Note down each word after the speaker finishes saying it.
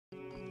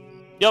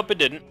Yup, it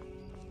didn't.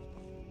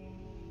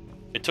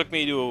 It took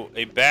me to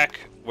a back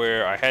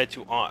where I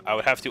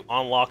would have to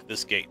unlock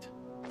this gate.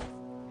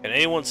 Can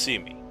anyone see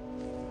me?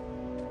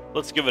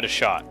 Let's give it a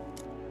shot.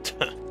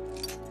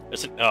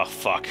 Oh,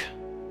 fuck.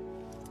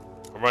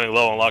 I'm running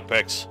low on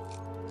lockpicks.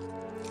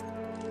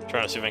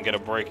 Trying to see if I can get a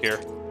break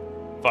here.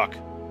 Fuck.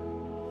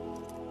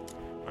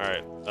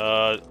 Alright,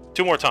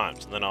 2 more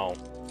times, and then I'll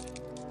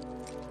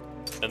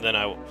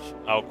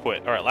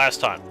quit. Alright, last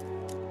time.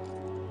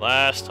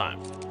 Last time.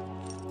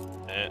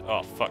 And,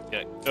 oh, fuck.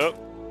 Yeah.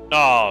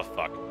 Oh,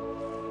 fuck.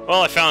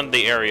 Well, I found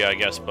the area, I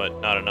guess, but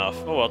not enough.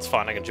 Oh, well, it's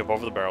fine. I can jump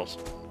over the barrels.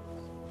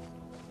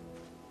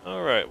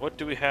 Alright, what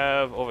do we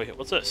have over here?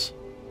 What's this?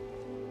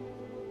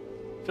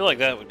 I feel like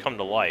that would come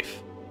to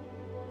life.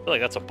 I feel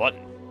like that's a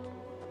button.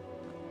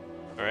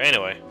 Alright,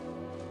 anyway.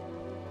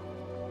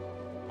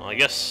 Well, I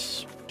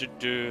guess...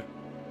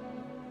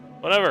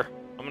 whatever.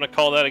 I'm gonna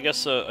call that, I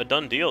guess, a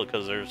done deal,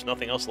 because there's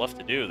nothing else left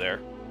to do there.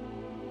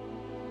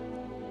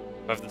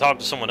 If I have to talk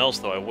to someone else,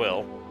 though, I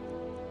will.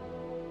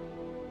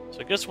 So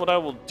I guess what I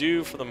will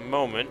do for the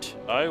moment,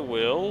 I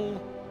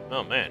will...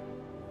 Oh, man.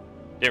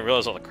 Didn't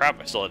realize all the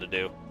crap I still had to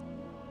do.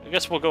 I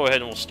guess we'll go ahead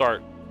and we'll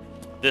start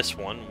this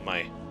one,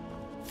 my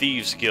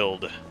Thieves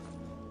Guild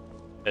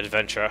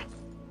adventure.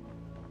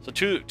 So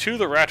to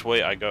the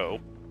Ratway I go.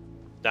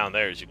 Down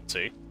there, as you can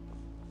see.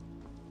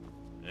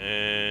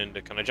 And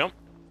can I jump?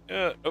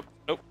 Oh,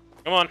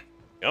 come on.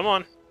 Come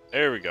on.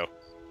 There we go.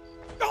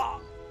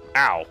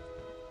 Ow.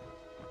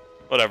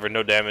 Whatever,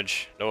 no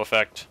damage, no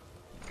effect.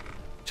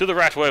 To the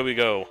Ratway we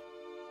go.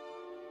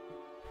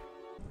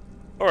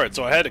 Alright,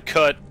 so I had to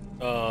cut...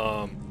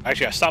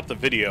 actually, I stopped the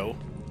video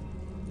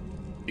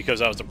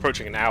because I was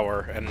approaching an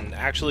hour, and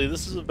actually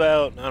this is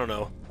about, I don't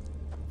know,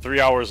 3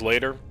 hours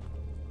later.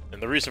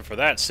 And the reason for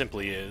that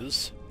simply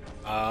is,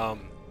 there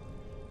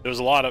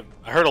was I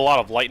heard a lot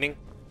of lightning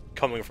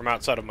coming from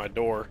outside of my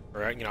door,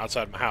 or, you know,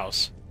 outside of my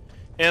house.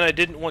 And I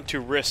didn't want to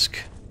risk,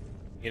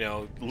 you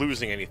know,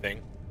 losing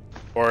anything,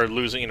 or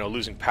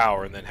losing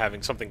power and then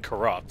having something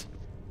corrupt,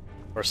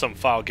 or some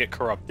file get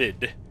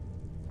corrupted.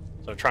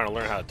 So I'm trying to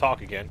learn how to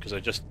talk again, because I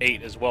just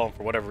ate as well, and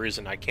for whatever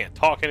reason I can't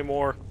talk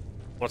anymore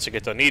once I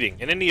get done eating.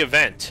 In any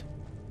event,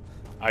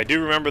 I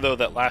do remember, though,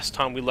 that last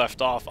time we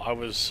left off, I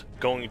was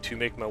going to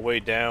make my way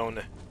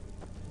down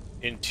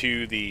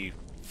into the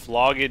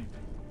flogged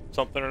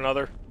something or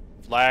another.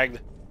 Flagged.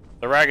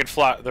 The ragged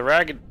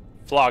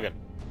flogging.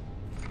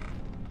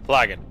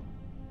 Flagging.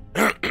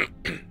 I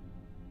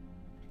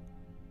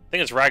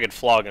think it's ragged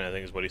flogging, I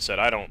think is what he said.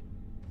 I don't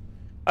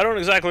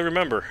exactly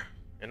remember.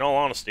 In all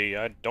honesty,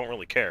 I don't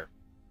really care.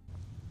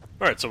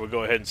 Alright, so we'll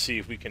go ahead and see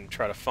if we can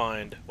try to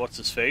find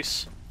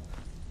what's-his-face.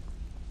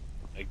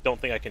 I don't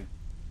think I can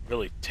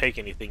really take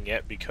anything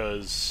yet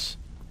because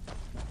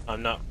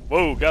I'm not...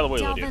 Whoa, got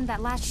away with you.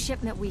 That last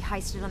shipment we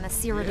heisted on the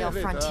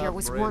Cyrodiil frontier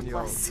was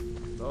worthless.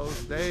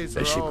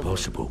 That's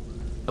impossible.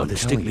 I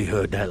distinctly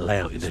heard that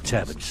lout in the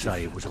tavern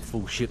say it was a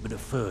full shipment of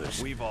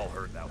furs. We've all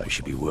heard that. They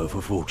should be worth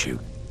a fortune.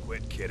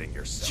 Quit kidding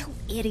yourself.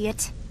 You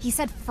idiot. He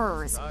said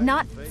furs,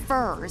 not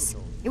furs.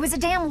 It was a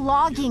damn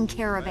logging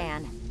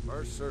caravan.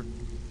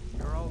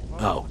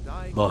 Oh,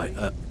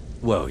 right,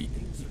 well,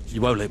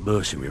 you won't let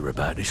Mercer hear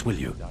about this, will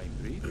you?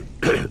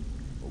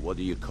 What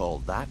do you call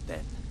that,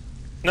 then?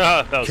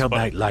 No, that was Come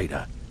funny. back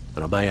later,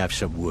 and I may have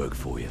some work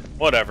for you.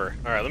 Whatever.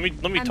 Alright, let me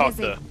I'm talk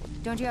busy. to...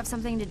 Don't you have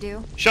something to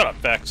do? Shut up,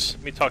 Vex.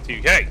 Let me talk to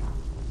you. Hey!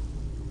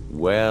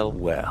 Well,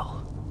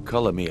 well.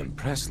 Color me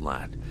impressed,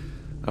 lad.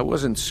 I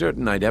wasn't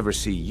certain I'd ever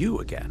see you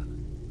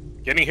again.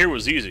 Getting here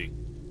was easy.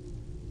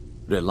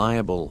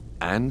 Reliable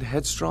and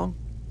headstrong?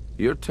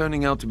 You're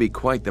turning out to be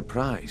quite the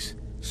prize.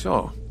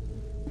 So,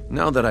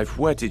 now that I've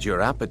whetted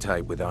your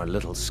appetite with our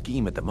little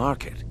scheme at the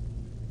market,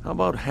 how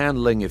about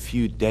handling a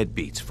few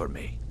deadbeats for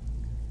me?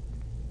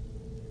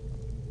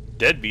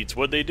 Deadbeats,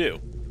 what'd they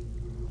do?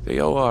 They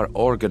owe our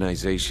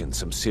organization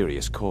some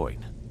serious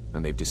coin,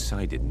 and they've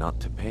decided not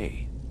to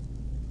pay.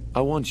 I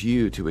want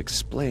you to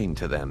explain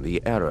to them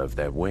the error of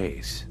their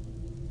ways.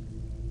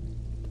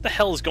 What the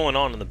hell is going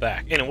on in the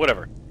back? Anyway,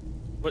 whatever.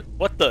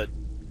 What the...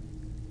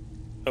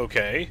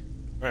 Okay.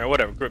 Alright,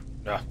 whatever.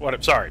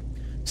 Sorry.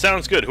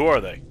 Sounds good. Who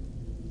are they?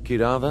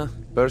 Kirava,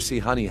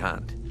 Bercy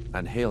Honeyhand,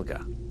 and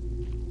Helga.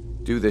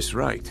 Do this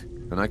right,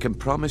 and I can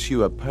promise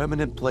you a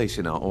permanent place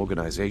in our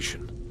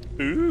organization.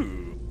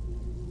 Ooh.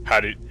 How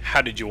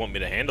did you want me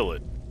to handle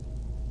it?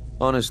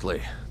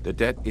 Honestly, the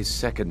debt is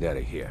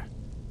secondary here.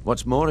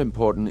 What's more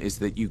important is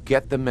that you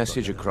get the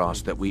message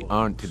across that we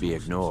aren't to be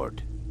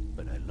ignored.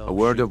 A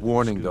word of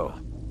warning, though.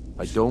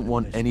 I don't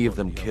want any of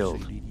them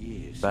killed.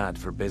 Bad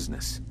for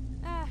business.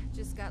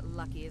 Just got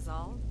lucky is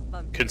all.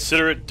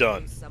 Consider it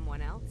done.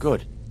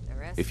 Good.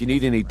 If you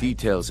need any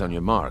details on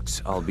your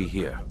marks, I'll be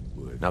here.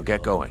 Now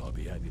get going. I'll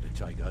be happy to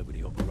take over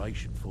the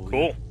operation for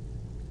Cool. you.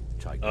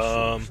 Take the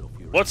source off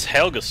your What's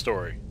Helga's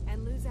story?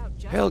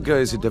 Helga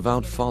is a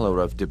devout follower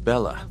of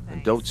Dibella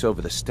and dotes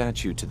over the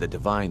statue to the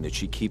divine that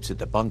she keeps at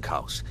the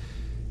bunkhouse.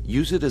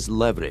 Use it as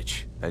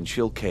leverage, and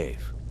she'll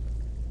cave.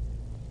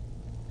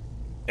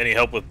 Any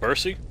help with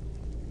Bercy?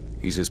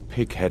 He's as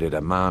pig-headed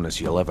a man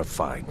as you'll ever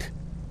find.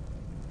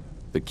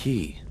 The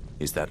key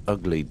is that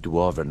ugly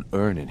dwarven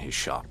urn in his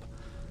shop.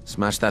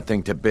 Smash that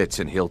thing to bits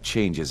and he'll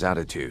change his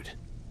attitude.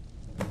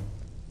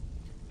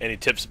 Any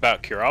tips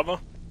about Kirava?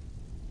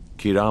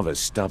 Kirava's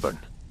stubborn,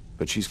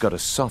 but she's got a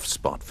soft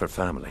spot for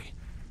family.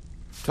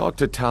 Talk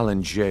to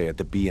Talon Jay at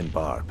the Bee and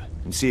Barb,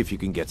 and see if you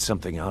can get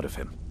something out of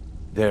him.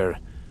 They're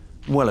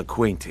well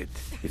acquainted,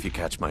 if you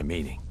catch my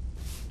meaning.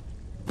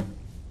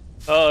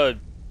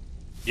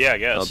 Yeah, I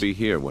guess. I'll be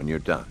here when you're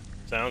done.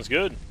 Sounds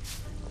good.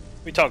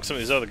 Let me talk to some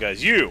of these other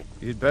guys. You!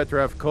 You'd better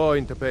have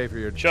coin to pay for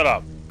your... Shut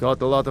up.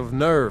 Got a lot of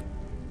nerve.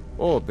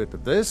 Oh, a bit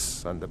of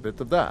this and a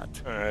bit of that.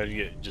 Alright,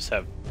 you just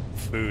have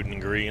food and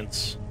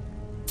ingredients.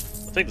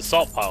 I'll take the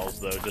salt piles,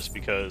 though, just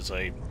because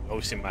I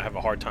always seem to have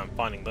a hard time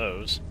finding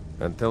those.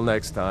 Until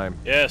next time.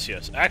 Yes,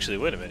 yes. Actually,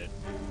 wait a minute.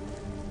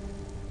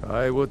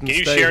 I wouldn't Can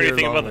you stay share here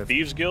anything long about the if-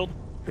 Thieves Guild?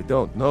 I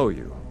don't know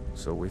you,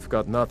 so we've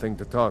got nothing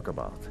to talk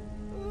about.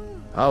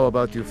 How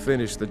about you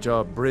finish the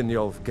job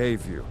Brynjolf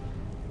gave you?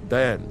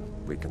 Then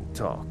we can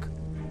talk.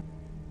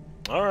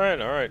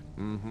 Alright, alright.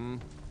 Mm-hmm.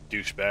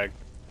 Douchebag.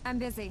 I'm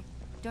busy.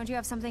 Don't you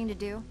have something to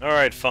do?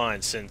 Alright,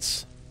 fine,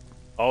 since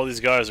all these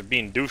guys are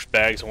being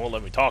douchebags and won't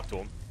let me talk to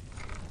them.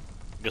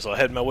 Guess I'll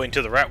head my way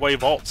into the Ratway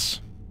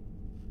Vaults.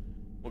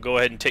 We'll go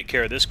ahead and take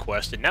care of this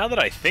quest, and now that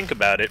I think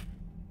about it,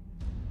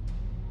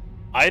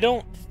 I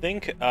don't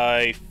think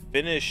I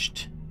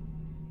finished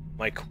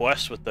my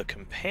quest with the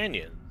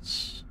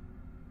companions.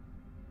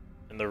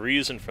 And the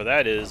reason for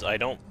that is I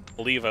don't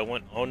believe I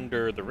went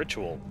under the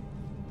ritual.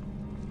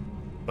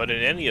 But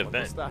in any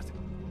event... What's that?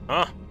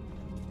 Huh?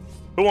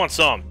 Who wants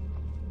some?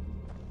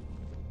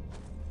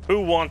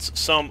 Who wants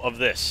some of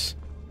this?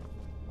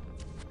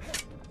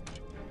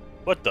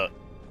 What the?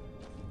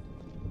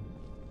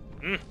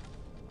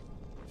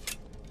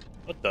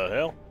 What the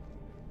hell?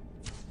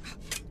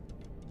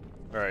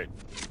 Alright.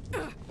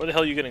 Where the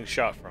hell are you getting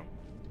shot from?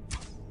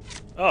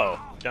 Oh,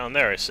 down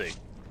there I see.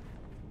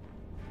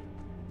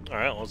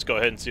 Alright, let's go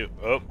ahead and see...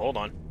 Oh, hold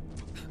on.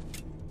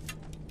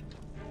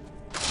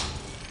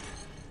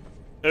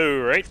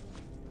 Alright.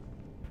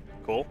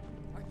 Cool.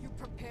 Are you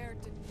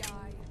prepared to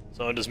die?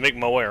 So I'll just make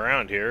my way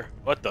around here.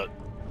 What the?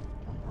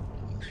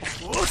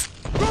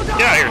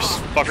 Get out of here,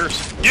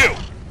 fuckers! You!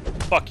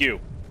 Fuck you.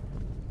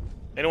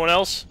 Anyone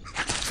else?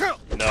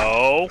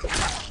 No.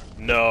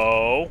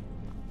 No.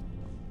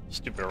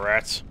 Stupid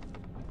rats.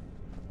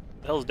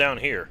 What the hell's down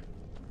here?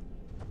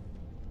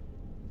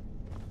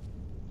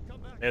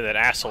 Maybe that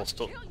asshole's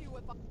still...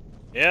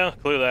 Yeah,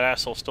 clearly that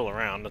asshole's still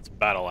around. That's a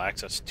battle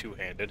axe. That's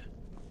two-handed.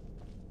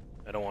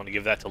 I don't want to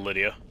give that to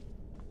Lydia.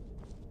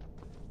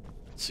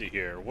 Let's see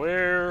here.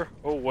 Where?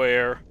 Oh,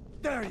 where?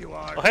 There you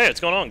are. Oh, hey, what's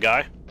going on,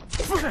 guy?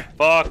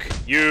 Fuck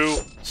you,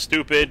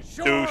 stupid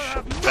douche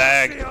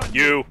bag,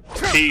 you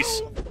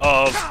piece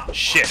of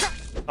shit.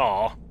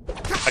 Aw.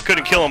 I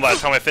couldn't kill him by the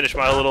time I finished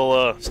my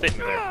little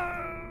statement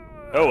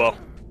there. Oh well.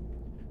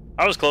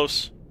 I was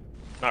close.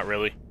 Not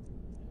really.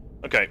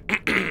 Okay.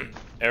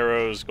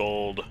 Arrows,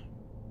 gold.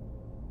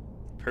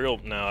 Imperial.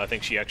 No, I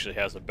think she actually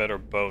has a better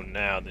bow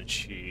now than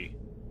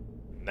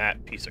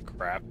that piece of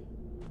crap.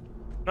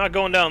 Not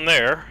going down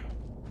there.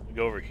 We'll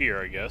go over here,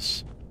 I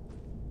guess.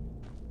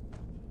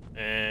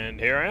 And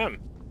here I am.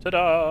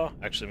 Ta-da!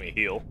 Actually, let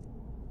me heal.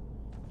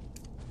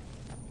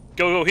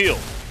 Go heal!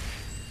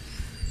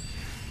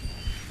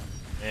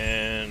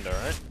 And,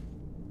 alright.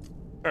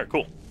 Alright,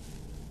 cool.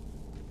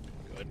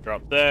 Go ahead and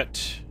drop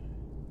that.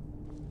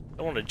 I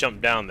don't want to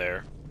jump down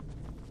there.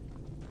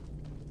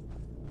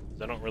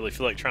 I don't really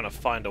feel like trying to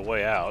find a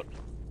way out.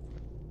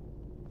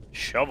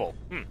 Shovel.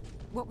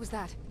 What was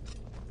that?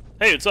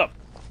 Hey, what's up?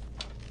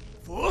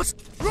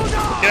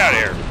 Get out of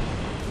here.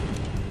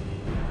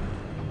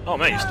 Oh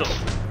man, you still...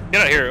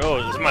 Get out of here.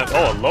 Oh, this is my...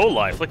 Oh, a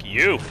lowlife. Look at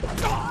you.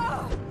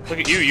 Look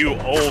at you, you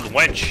old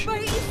wench.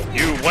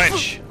 You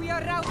wench. We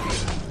are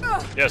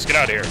routed. Yes, get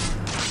out of here.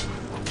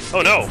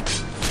 Oh no.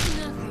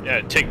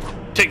 Yeah, take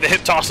the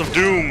hip toss of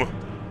doom.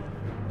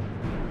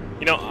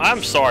 You know,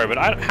 I'm sorry,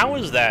 but how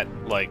is that,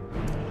 like...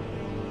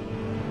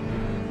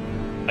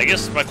 I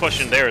guess my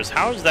question there is,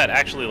 how is that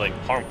actually, like,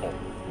 harmful?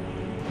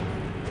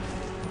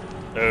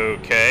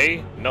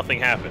 Okay, nothing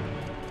happened.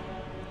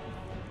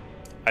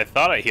 I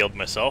thought I healed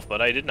myself,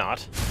 but I did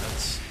not.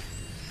 That's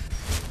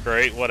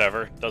great,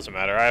 whatever. Doesn't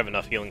matter. I have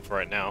enough healing for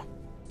right now.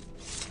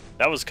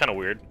 That was kind of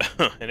weird.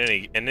 in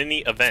any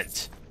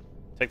event.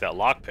 Take that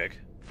lockpick.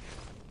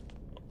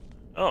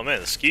 Oh man,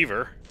 the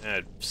skeever.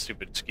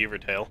 Stupid skeever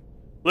tail.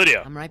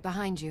 Lydia! I'm right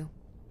behind you.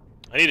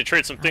 I need to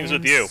trade some things I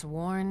with you. am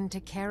sworn to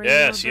carry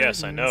Yes, your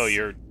yes, I know.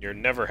 burdens. You're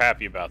never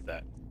happy about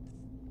that.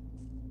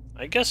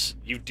 I guess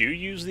you do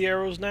use the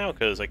arrows now,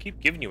 because I keep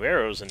giving you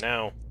arrows, and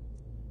now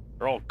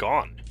they're all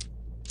gone.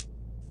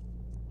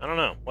 I don't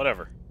know.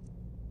 Whatever.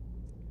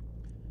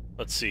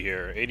 Let's see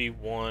here.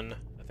 81.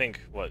 I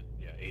think, what?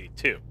 Yeah,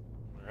 82.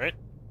 Alright.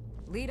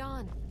 Lead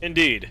on.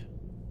 Indeed.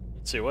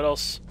 Let's see, what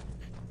else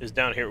is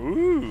down here?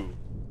 Ooh!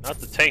 Not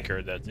the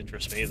tanker that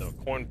interests me, the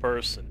corn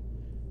purse, and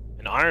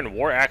an iron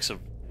war axe of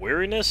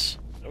weariness?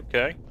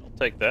 Okay, I'll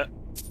take that.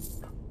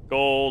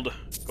 Gold,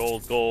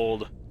 Gold,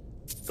 gold.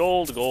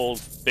 Gold,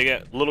 gold.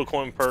 Little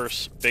coin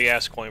purse. Big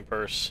ass coin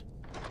purse.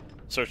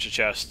 Search the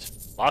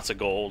chest. Lots of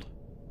gold.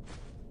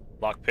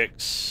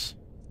 Lockpicks.